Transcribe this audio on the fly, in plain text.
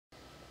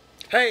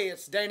Hey,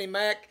 it's Danny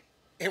Mac,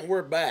 and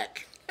we're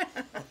back.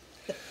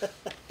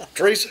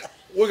 Teresa,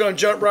 we're going to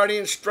jump right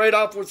in straight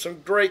off with some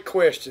great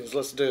questions.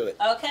 Let's do it.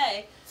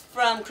 Okay,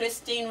 from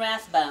Christine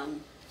Rathbone.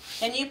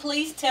 Can you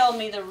please tell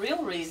me the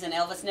real reason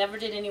Elvis never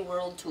did any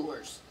world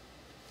tours?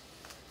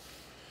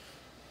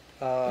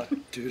 Oh,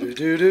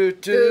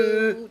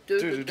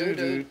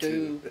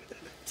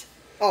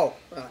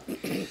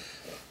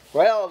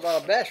 well,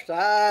 the best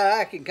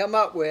I can come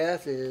up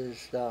with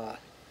is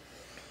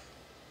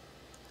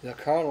the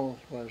Colonel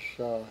was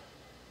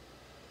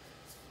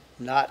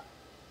not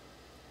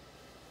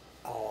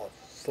a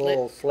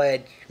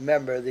full-fledged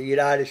member of the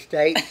United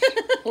States.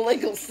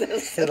 Legal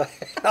system.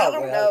 I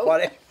don't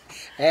know.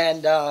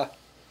 And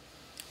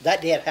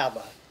that did have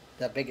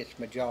the biggest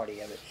majority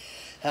of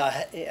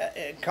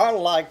it.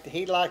 Colonel liked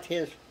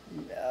his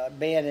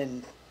being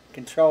in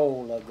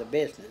control of the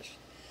business,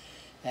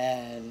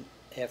 and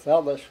if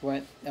Elvis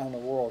went on a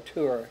world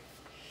tour,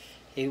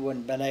 he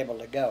wouldn't have been able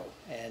to go,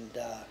 and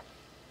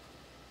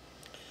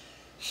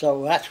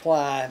so that's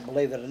why,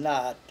 believe it or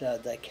not,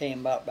 they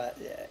came up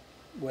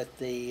with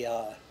the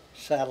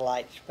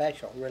satellite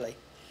special. Really,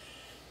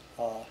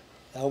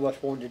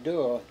 Elvis wanted to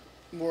do a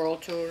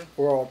World tour,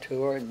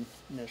 and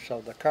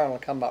so the Colonel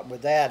come up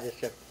with that.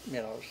 It's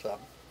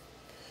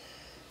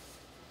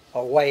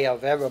a way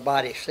of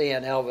everybody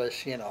seeing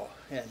Elvis,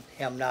 and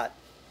him not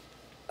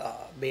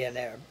being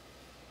there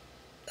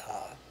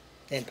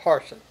in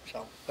person.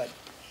 So, but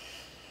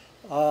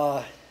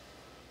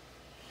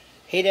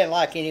he didn't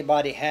like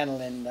anybody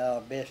handling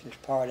the business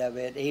part of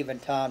it, even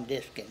Tom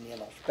Diskin,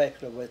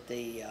 especially with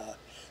the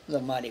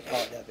money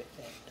part of it.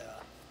 And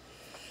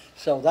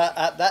so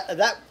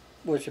that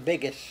was the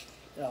biggest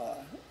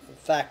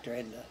factor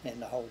in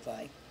the whole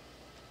thing.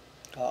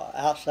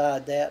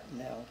 Outside that,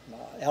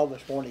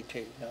 Elvis wanted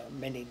to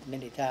many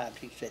times.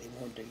 He said he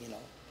wanted to,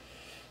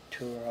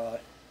 tour,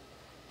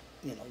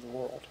 the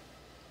world.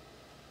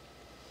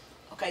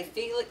 Okay,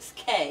 Felix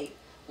K.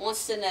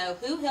 wants to know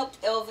who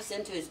helped Elvis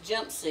into his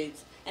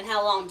jumpsuits and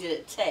how long did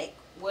it take?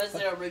 Was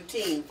there a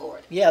routine for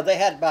it? Yeah, they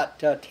had about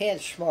 10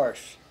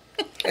 Smurfs,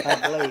 I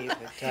believe.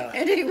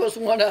 And he was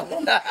one of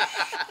them.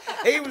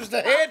 He was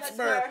the head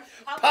Smurf.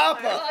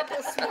 Papa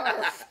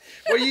Smurf.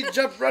 Well, you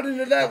jumped right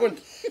into that one.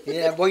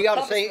 Yeah, well, you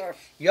ought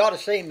to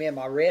see me in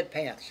my red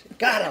pants.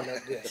 God, I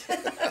look good.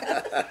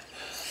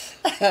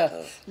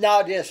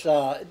 No, just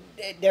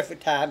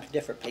different times,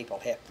 different people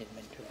helped him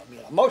into them.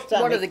 Most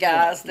times, one of the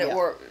guys that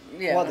worked.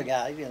 Yeah, one of the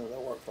guys,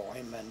 that worked for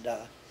him, and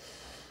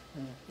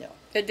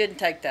it didn't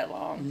take that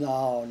long.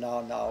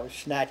 No.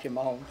 Snatch him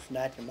on.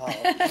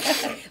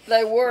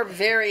 They were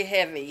very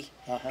heavy,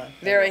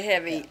 very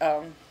heavy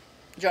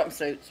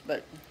jumpsuits,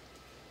 but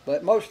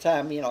most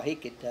time, he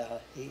could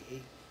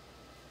he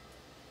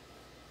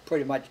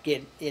pretty much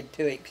get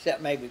into it,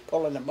 except maybe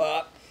pulling them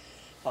up.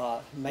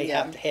 May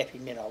have to help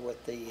him,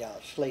 with the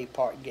sleeve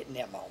part and getting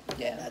them on.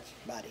 Yeah, that's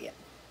about it.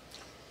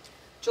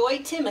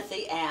 Joy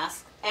Timothy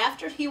asked,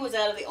 after he was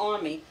out of the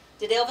Army,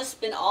 did Elvis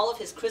spend all of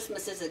his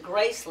Christmases at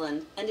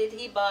Graceland, and did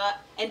you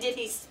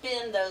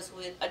spend those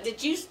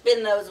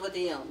with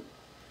him?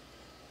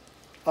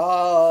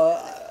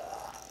 I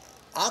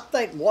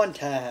think one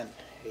time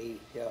he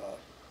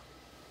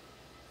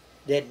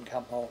didn't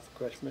come home for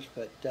Christmas,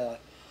 but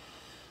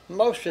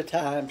most of the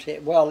times,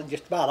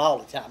 just about all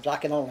the times, I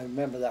can only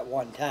remember that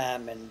one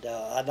time, and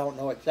I don't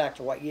know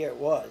exactly what year it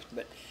was,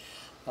 but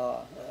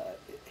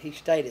he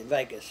stayed in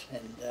Vegas,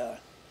 and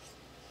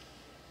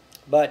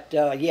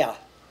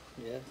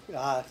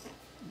I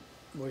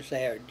was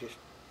there just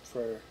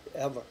for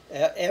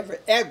every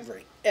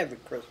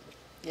Christmas.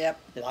 Yep.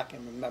 That I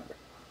can remember.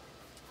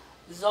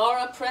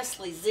 Zara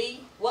Presley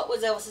Z, what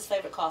was Elvis's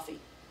favorite coffee?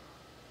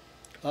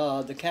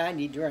 The kind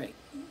you drink.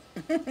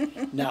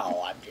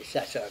 No,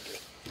 that's ugly.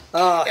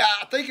 Yeah,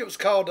 I think it was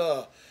called,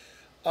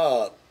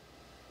 what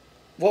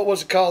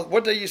was it called?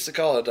 What they used to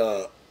call it?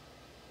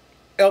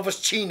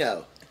 Elvis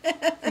Chino.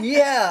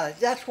 Yeah,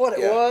 that's what it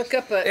was.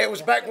 It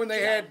was back when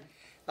they had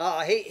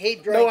he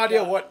drank, no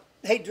idea what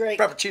he drank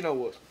Frappuccino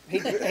was. He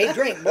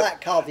drank black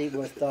coffee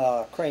with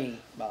cream,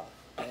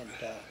 and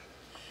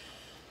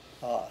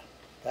that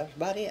was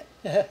about it.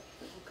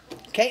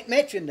 Can't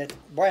mention the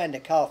brand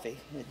of coffee.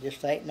 It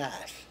just ain't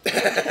nice.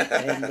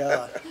 And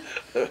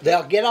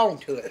they'll get on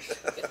to us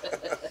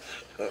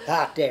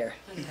out there.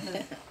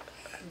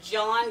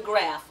 John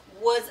Graff,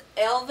 was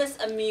Elvis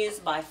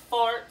amused by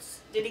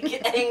farts? Did he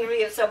get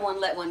angry if someone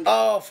let one go?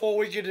 Oh, before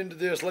we get into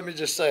this, let me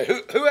just say,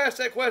 who asked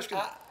that question?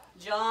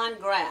 John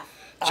Graff.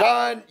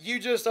 John, you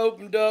just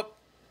opened up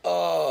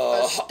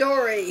a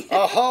story.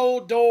 A whole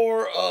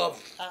door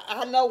of...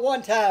 I know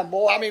one time,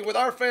 boy. I mean, with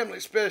our family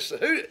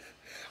especially,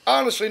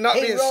 honestly, not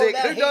being sick,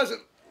 who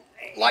doesn't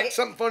like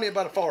something funny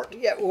about a fart?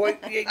 Yeah, well,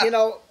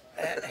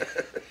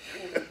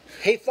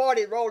 he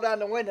farted, rolled down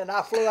the window, and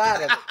I flew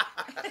out of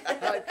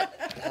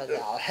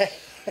it.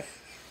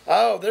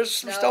 Oh, there's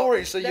some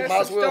stories, so you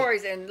might as well.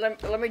 There's some stories, and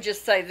let me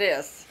just say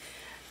this.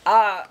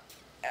 I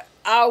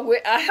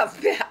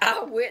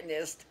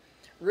witnessed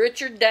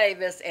Richard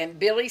Davis and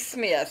Billy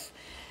Smith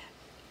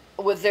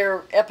with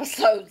their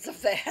episodes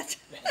of that.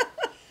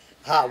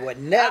 I would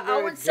never.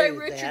 I would say do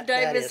Richard that.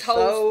 Davis That is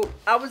holds. so,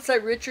 I would say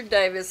Richard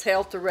Davis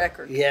held the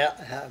record. yeah,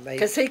 I mean,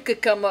 Because he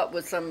could come up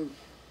with some.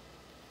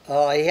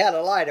 he had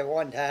a lighter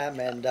one time,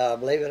 and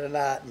believe it or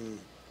not, and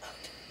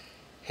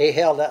he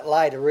held that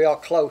lighter real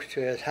close to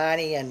his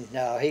hiney, and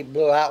he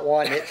blew out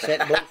one that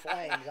sent blue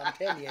flames. I'm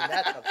telling you,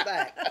 that's a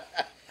fact.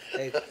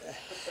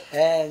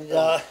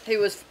 And He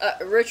was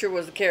Richard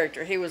was a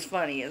character. He was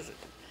funny,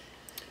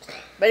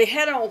 but he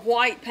had on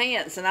white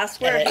pants, and I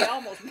swear he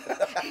almost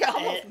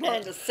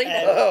burned the seat.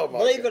 Oh, my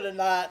believe God. it or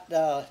not,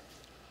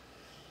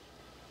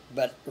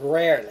 but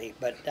rarely.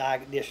 But I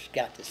just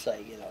got to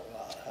say,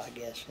 I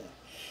guess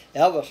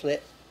Elvis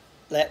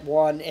let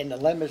one in the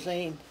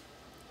limousine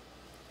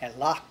and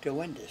locked the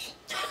windows.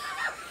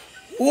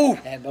 Ooh.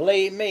 And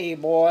believe me,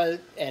 boy,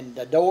 and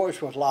the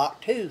doors was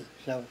locked too.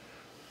 So.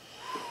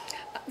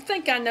 I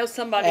think I know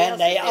somebody And else.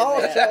 they that did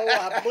also,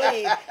 that. I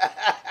believe,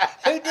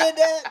 who did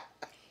that?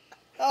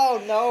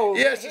 Oh no!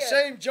 Yeah, it's a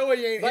shame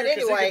Joey ain't But here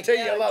because anyway, he can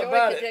tell you a lot Joey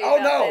about can it. tell you Oh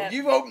about no, that.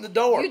 you've opened the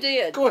door. You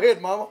did. Go ahead,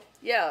 Mama.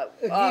 Yeah,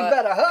 You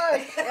better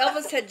hush.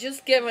 Elvis had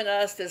just given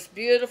us this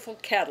beautiful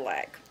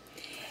Cadillac,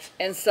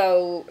 and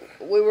so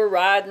we were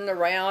riding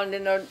around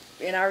in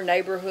our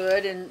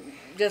neighborhood and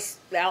just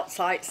out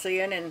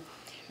sightseeing. And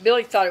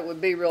Billy thought it would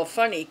be real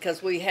funny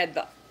because we had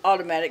the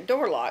automatic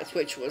door locks,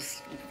 which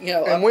was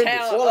And windows.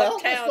 uptown. Well,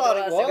 uptown I thought to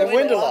it us, was. and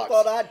window I locks.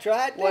 thought I'd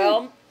try it.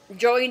 Well,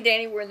 Joey and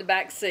Danny were in the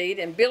back seat,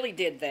 and Billy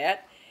did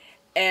that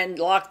and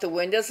locked the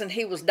windows, and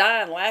he was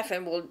dying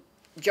laughing. Well,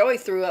 Joey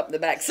threw up in the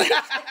back seat.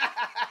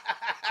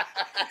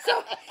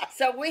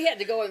 so we had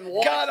to go and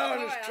walk. God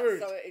honest around, truth.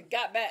 So it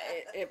got back.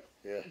 It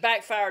Yeah.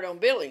 backfired on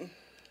Billy.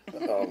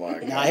 Oh my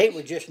God. No, he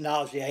was just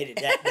nauseated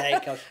that day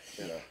because,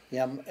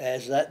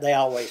 as they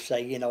always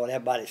say,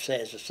 everybody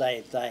says the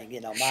same thing.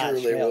 Mine Sure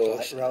they smells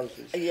was. like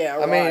roses. Yeah,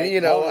 I right.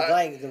 mean, The only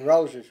thing, the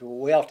roses were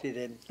wilted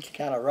and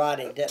kind of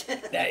rotted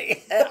that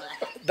day.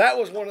 that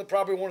was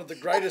probably one of the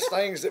greatest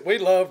things that we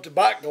loved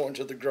about going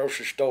to the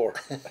grocery store.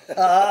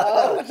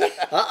 All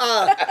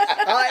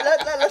right,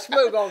 let's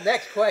move on.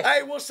 Next question.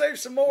 Hey, we'll save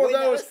some more of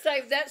those. Let's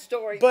save that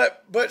story.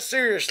 But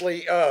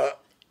seriously,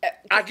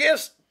 I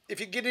guess if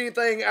you get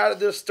anything out of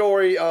this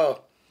story,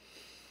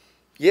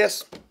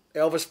 yes,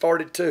 Elvis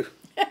farted too.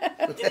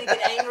 Did he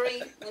get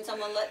angry when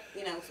someone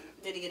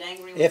did he get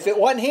angry? When If it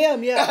someone- wasn't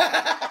him,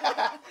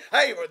 yeah.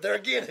 Hey, there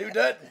again, who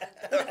doesn't?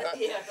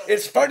 Yeah.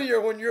 It's funnier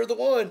when you're the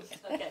one.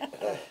 Okay.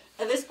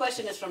 Now this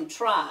question is from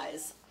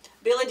Tries.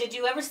 Billy, did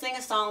you ever sing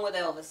a song with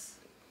Elvis?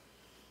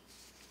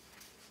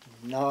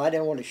 No, I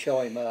didn't want to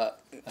show him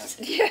up.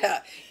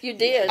 Yeah, you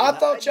did. I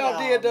thought y'all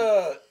No.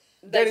 did.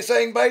 Daddy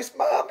sang bass,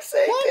 Mom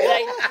sang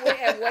it. We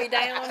had way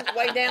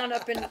down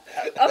up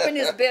in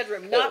his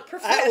bedroom, not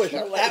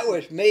professionally. That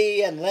was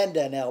me and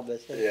Linda and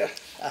Elvis. Yeah.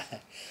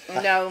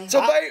 No,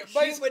 So She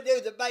bass. would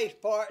do the bass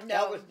part,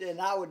 No. and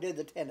I would do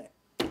the tenor.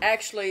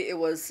 actually, it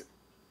was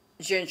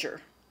Ginger.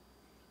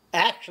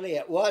 Actually,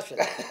 it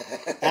wasn't.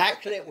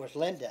 Actually, it was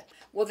Linda.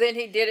 Well, then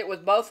he did it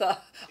with both of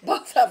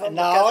them.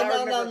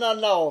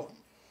 No.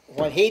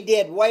 When he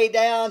did Way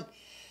Down,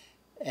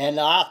 and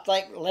I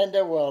think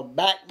Linda will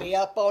back me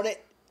up on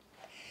it,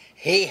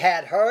 he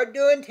had her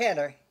doing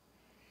tenor.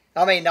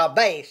 I mean,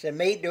 bass, and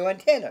me doing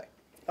tenor.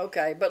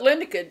 Okay, but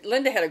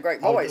Linda had a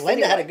great voice.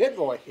 Linda had a anyway. good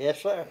voice.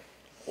 Yes, sir.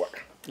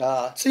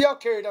 So y'all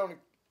carried on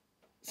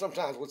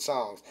sometimes with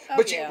songs, Oh,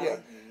 but yeah.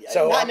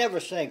 So I never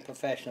sang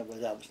professional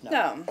with Elvis.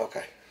 No.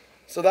 Okay.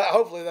 So that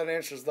hopefully that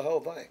answers the whole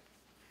thing.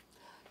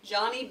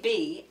 Johnny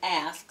B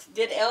asks,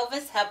 did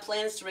Elvis have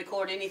plans to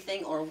record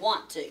anything or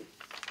want to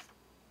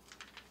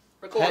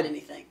record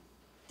anything?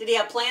 Did he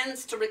have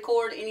plans to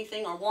record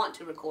anything or want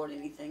to record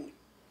anything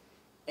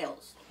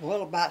else?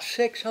 Well, about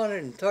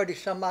 630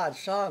 some odd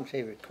songs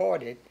he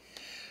recorded,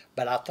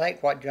 but I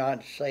think what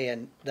John's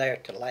saying there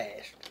to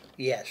last.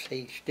 Yes,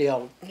 he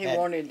still He had-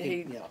 wanted-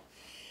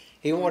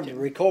 he wanted to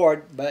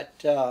record, but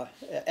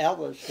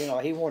Elvis,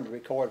 he wanted to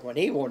record when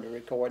he wanted to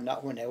record,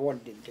 not when they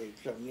wanted him to.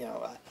 So,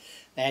 to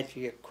answer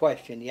your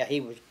question, yeah, he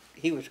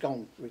was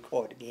going to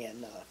record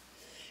again.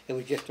 It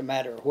was just a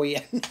matter of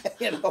when,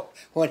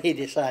 when he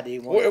decided he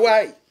wanted.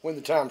 Wait, when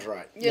the time's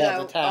right.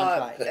 The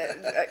time's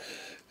right.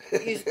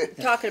 He's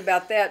talking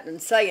about that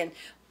and saying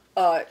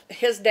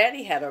his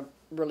daddy had a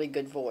really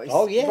good voice.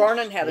 Oh, yes,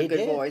 Vernon had a he good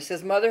did. voice.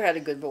 His mother had a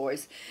good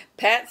voice.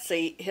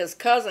 Patsy, his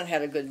cousin,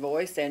 had a good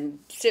voice, and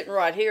sitting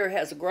right here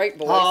has a great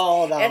voice.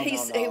 Oh, no, and no,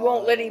 he no,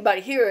 won't let no.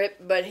 anybody hear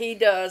it, but he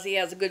does. He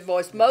has a good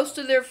voice. Most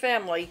of their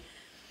family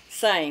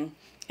sang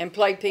and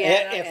played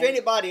piano. If and-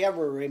 anybody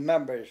ever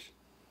remembers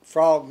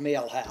Frog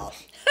Mill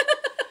House,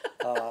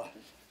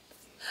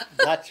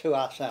 that's who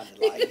I sounded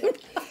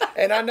like.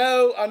 And I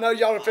know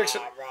y'all are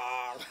fixing.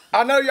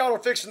 I know y'all are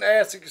fixing to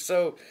ask it,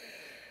 so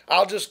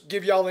I'll just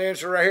give y'all the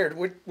answer right here.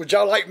 Would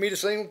y'all like me to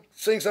sing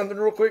something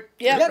real quick?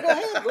 Yeah. Yeah, go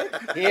ahead. Wood.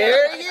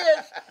 Here he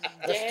is,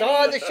 the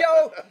star of the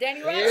show.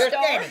 Danny Here's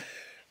Rockstar. Danny.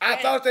 I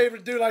thought they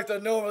would do like they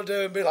normally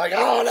do and be like,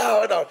 oh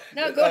no.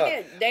 No, go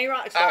ahead. Danny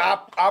Rockstar.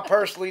 I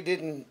personally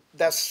didn't.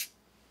 That's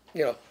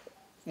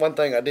one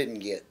thing I didn't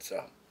get.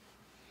 So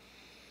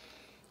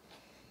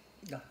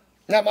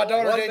Now my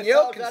daughter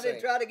Danielle can I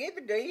didn't sing. try to give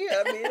it to you.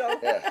 I mean, you know.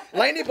 Yeah.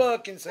 Laney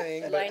Bug can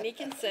sing, but Laney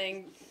can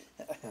sing.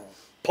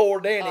 poor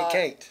Danny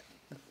can't.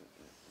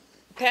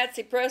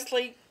 Patsy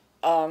Presley,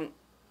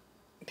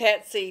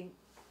 Patsy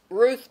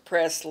Ruth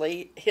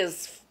Presley,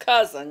 his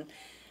cousin,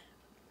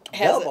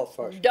 has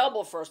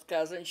double first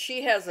cousin.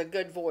 She has a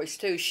good voice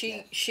too.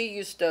 She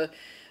used to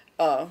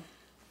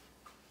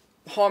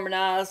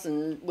harmonize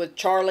and with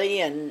Charlie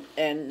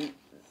and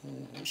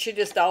she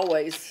just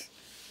always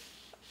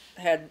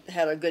had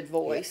a good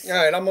voice. All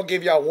right, I'm gonna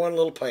give y'all one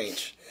little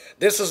pinch.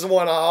 This is the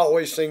one I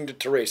always sing to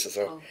Teresa.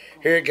 So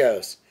here it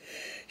goes.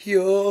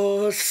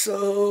 You're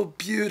so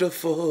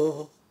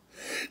beautiful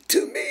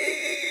to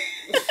me.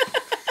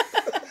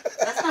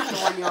 That's not the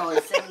one you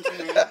always sing to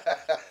me.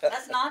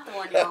 That's not the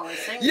one you always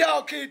sing to me.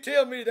 Y'all can't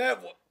tell me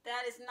that one.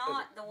 That is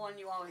not the one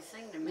you always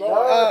sing to me.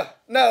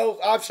 No,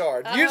 I'm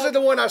sorry. Usually the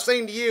one I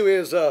sing to you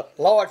is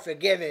Lord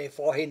forgive me,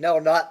 for he know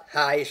not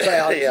how he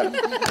sounds. yeah.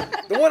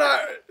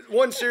 The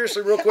one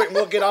seriously real quick and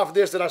we'll get off of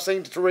this that I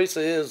sing to Teresa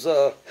is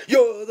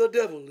you're the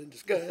devil in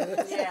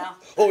disguise. Yeah.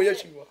 Oh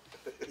yes you are.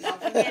 No,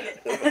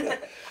 forget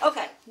it.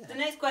 Okay, the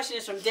next question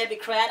is from Debbie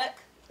Craddock.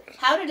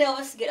 How did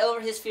Elvis get over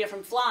his fear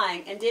from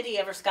flying, and did he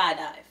ever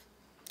skydive?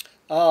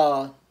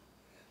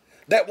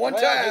 That one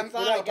time he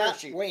finally without got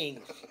parachute.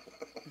 wings.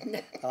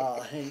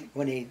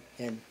 When he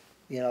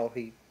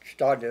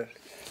started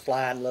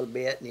flying a little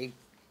bit, and he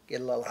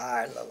get a little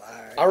higher,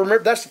 I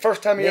remember that's the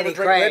first time he Then ever he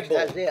drank Red crashed. Bull.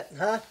 That's it,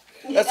 huh?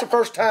 That's the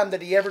first time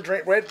that he ever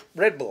drank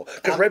Red Bull,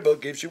 because Red Bull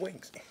gives you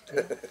wings.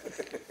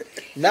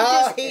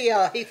 No,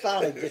 he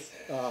finally just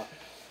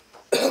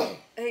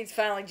He's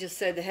finally just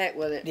said the heck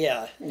with it.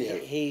 yeah.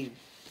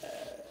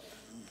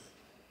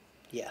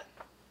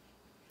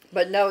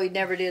 But no, he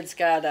never did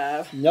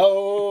skydive.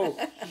 No,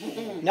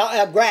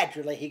 no.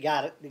 Gradually he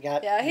got it.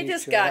 Yeah, he used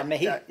just to got- it. I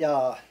mean, I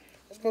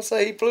was gonna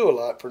say he flew a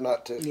lot for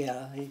not to.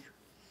 yeah.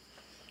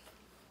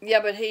 Yeah,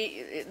 but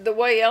the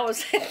way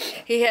Elvis,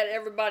 he had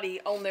everybody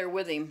on there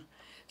with him.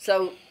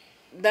 So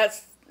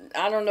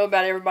I don't know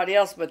about everybody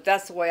else, but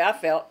that's the way I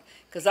felt.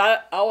 Because I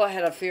always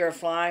had a fear of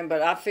flying,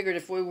 but I figured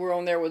if we were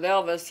on there with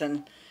Elvis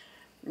and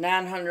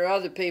 900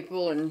 other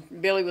people, and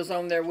Billy was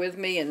on there with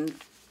me, and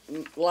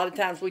a lot of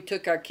times we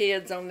took our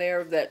kids on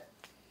there, that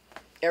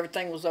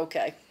everything was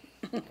okay.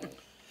 I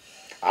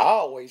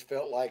always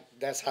felt like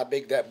that's how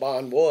big that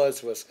bond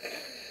was,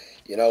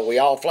 we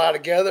all fly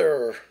together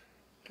or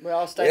We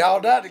all stayed. we all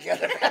die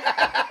together.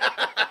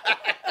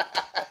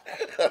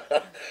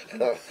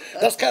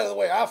 That's kind of the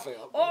way I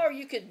felt. Or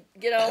you could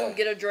get on,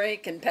 get a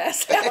drink, and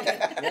pass out.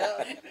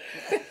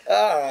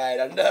 All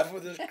right, enough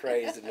with this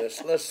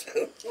craziness. Let's.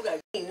 Okay.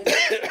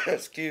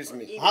 Excuse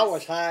me. I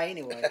was high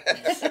anyway.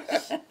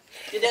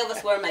 Did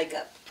Elvis wear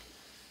makeup?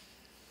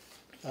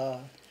 I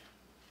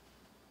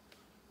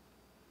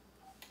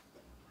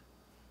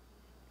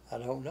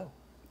don't know.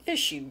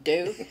 Yes, you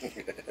do.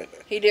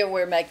 He didn't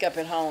wear makeup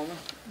at home.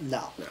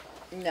 No.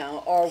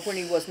 No, or when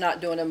he was not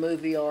doing a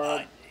movie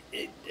or.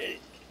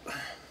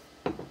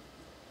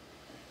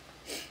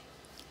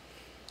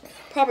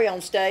 Probably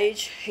on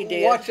stage, he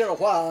did. Once in a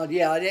while,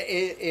 yeah.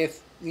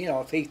 If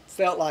he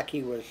felt like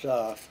he was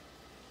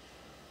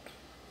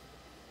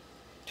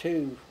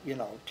too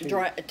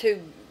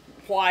Too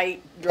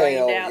white,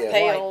 drained Pale, out, yeah.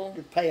 pale.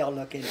 pale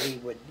looking, he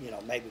would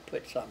maybe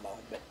put some on,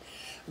 but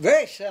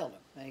very seldom.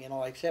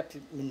 Except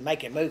in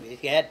making movies,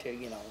 he had to.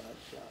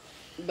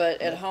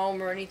 But at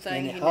home or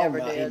anything, at he home, never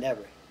no, did. He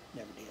never did.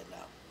 No.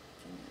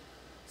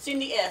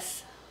 Cindy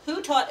S.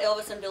 Who taught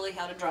Elvis and Billy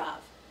how to drive?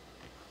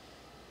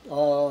 I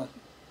Hell,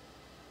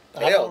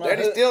 don't know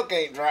Daddy who- still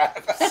can't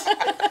drive.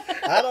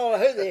 I don't know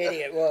who the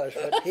idiot was,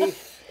 but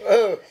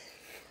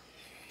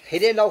he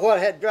didn't know what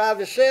had to drive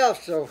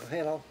himself. So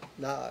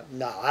no,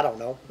 I don't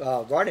know.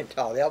 Vernon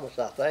taught Elvis,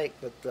 I think,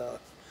 but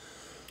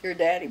Your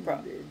daddy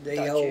probably the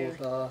taught old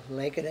you.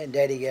 Lincoln and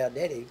Daddy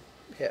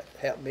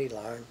helped me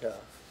learn.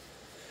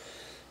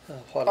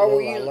 What Or were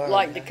little I you learned.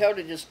 like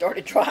Dakota, just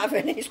started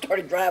driving and he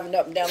started driving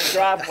up and down the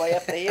driveway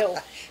up the hill?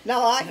 No,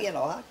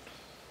 I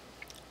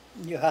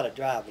knew how to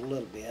drive a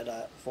little bit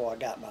before I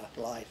got my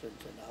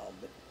license and all,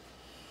 but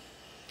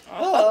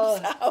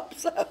I hope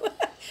so.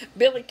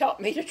 Billy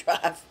taught me to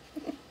drive.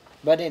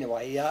 But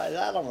anyway,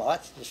 I don't know.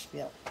 That's just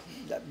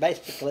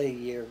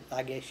basically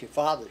I guess your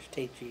fathers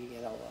teach you.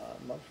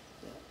 Most.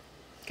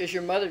 Because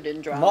your mother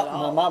didn't drive My at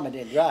all. mama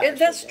didn't drive.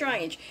 That's so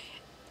strange.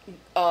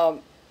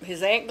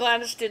 His Aunt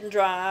Gladys didn't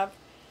drive.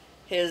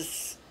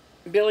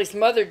 Billy's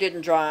mother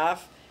didn't drive.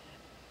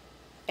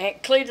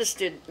 Aunt Cletus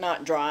did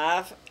not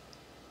drive.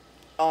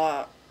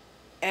 Aunt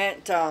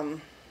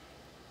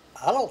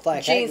I don't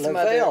think Jean's Aunt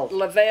mother, Aunt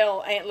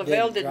Lavelle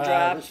didn't didn't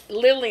drive. drive.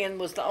 Lillian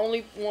was the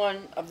only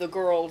one of the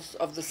girls,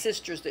 of the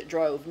sisters, that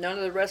drove. None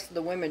of the rest of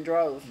the women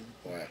drove.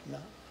 Wow. No.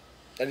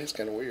 That is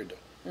kind of weird,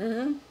 though.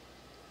 Mm-hmm.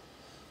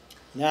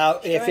 Now,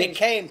 if it Strange.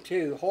 came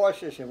to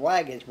horses and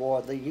wagons,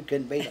 boy, you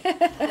couldn't beat them.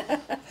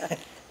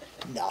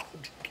 No, I'm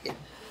just kidding.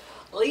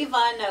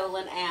 Levi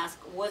Nolan asked,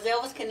 was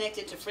Elvis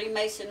connected to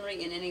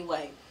Freemasonry in any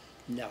way?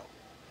 No.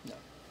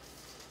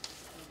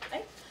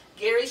 Okay.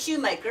 Gary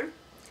Shoemaker.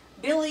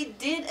 Billy,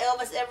 did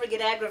Elvis ever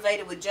get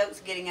aggravated with jokes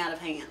getting out of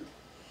hand?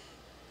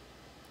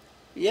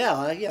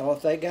 Yeah,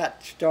 if they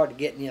started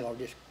getting,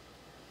 just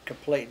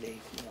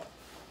completely,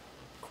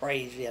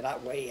 crazy and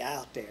that way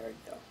out there,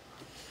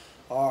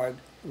 or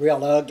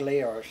real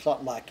ugly or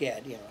something like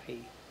that,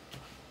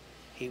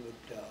 he would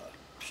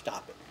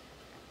stop it.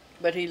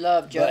 But he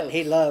loved jokes. But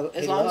he loved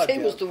as long as he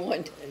was jokes. the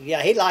one.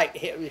 Yeah,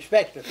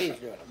 especially if he's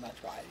doing them.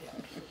 That's right.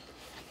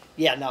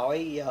 Yeah, no,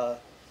 he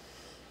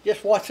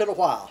just once in a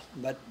while,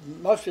 but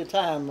most of the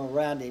time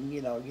around him,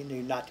 you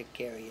knew not to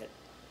carry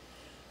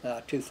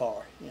it too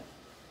far.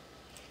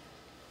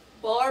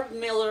 Barb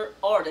Miller,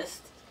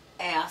 artist,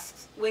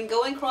 asks, when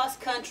going cross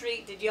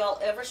country, did y'all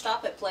ever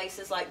stop at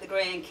places like the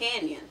Grand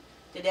Canyon?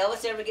 Did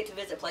Elvis ever get to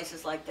visit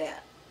places like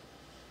that?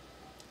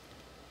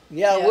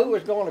 Yeah, Yeah. we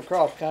was going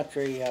across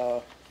country.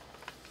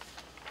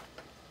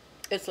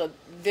 It's a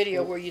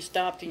video where you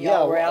stopped and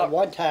y'all were Yeah, out.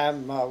 one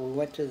time we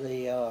went to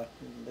the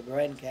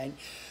Grand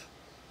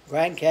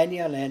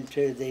Canyon, and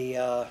to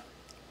the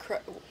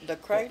The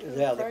crater?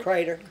 the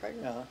crater.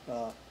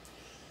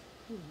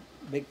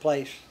 Big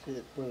place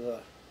where the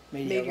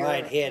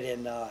meteorite hit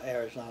in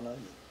Arizona.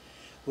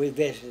 We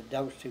visited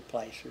those two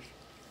places.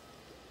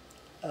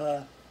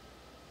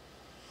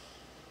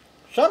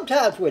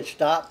 Sometimes we'd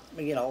stop,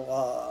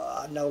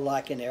 I know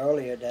like in the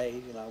earlier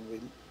days,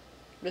 we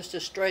Just to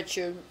stretch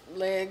your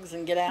legs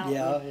and get out.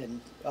 yeah,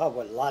 and a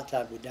lot of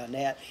times we've done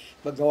that.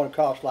 But going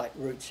across like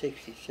Route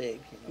 66,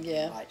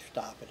 Yeah. we might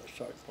stop at a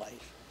certain place.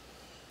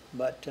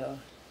 But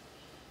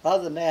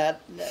other than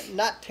that,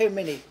 not too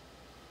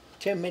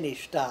many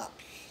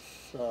stops.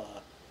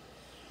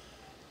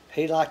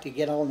 He liked to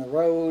get on the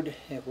road.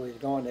 If we was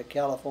going to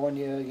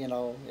California,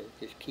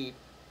 just keep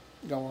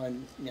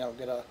going.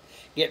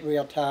 Get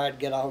real tired,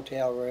 get a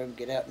hotel room,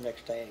 get up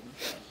next day.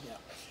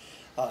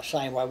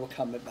 Same way we're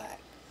coming back.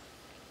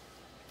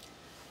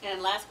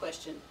 And last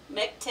question,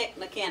 MechTech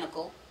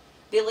Mechanical.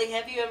 Billy,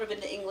 have you ever been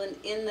to England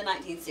in the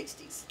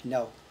 1960s?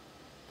 No,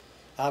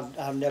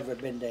 I've never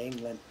been to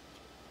England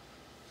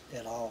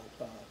at all.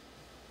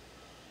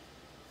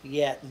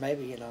 Yet,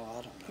 maybe I don't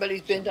know. But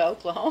he's been to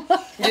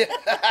Oklahoma.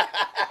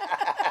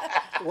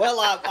 Well,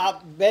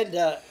 I've been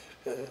to.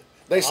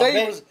 They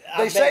say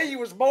I've been- you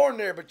was born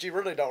there, but you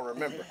really don't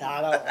remember.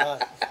 I don't.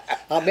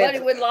 I've But he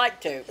been. would like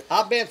to.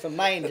 I've been from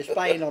Maine to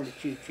Spain on the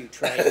choo-choo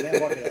train.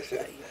 Man, what can I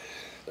say?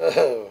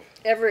 Oh,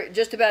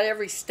 Just about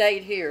every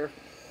state here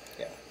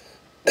Yeah.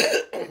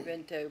 we've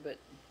been to, but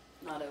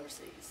Not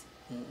overseas.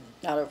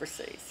 not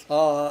overseas.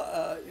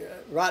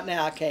 Right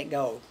now I can't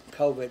go.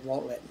 COVID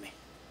won't let me.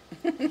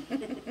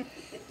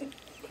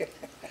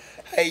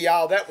 hey,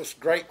 y'all, that was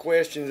great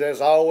questions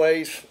as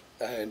always,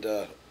 and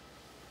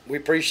we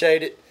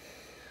appreciate it.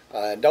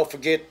 Don't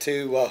forget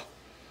to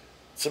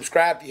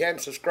subscribe if you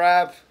haven't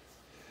subscribed.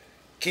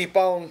 Keep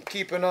on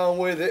keeping on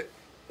with it.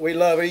 We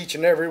love each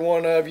and every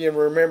one of you, and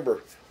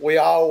remember, we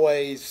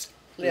always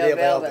Live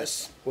live Elvis.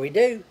 Elvis. We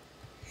do.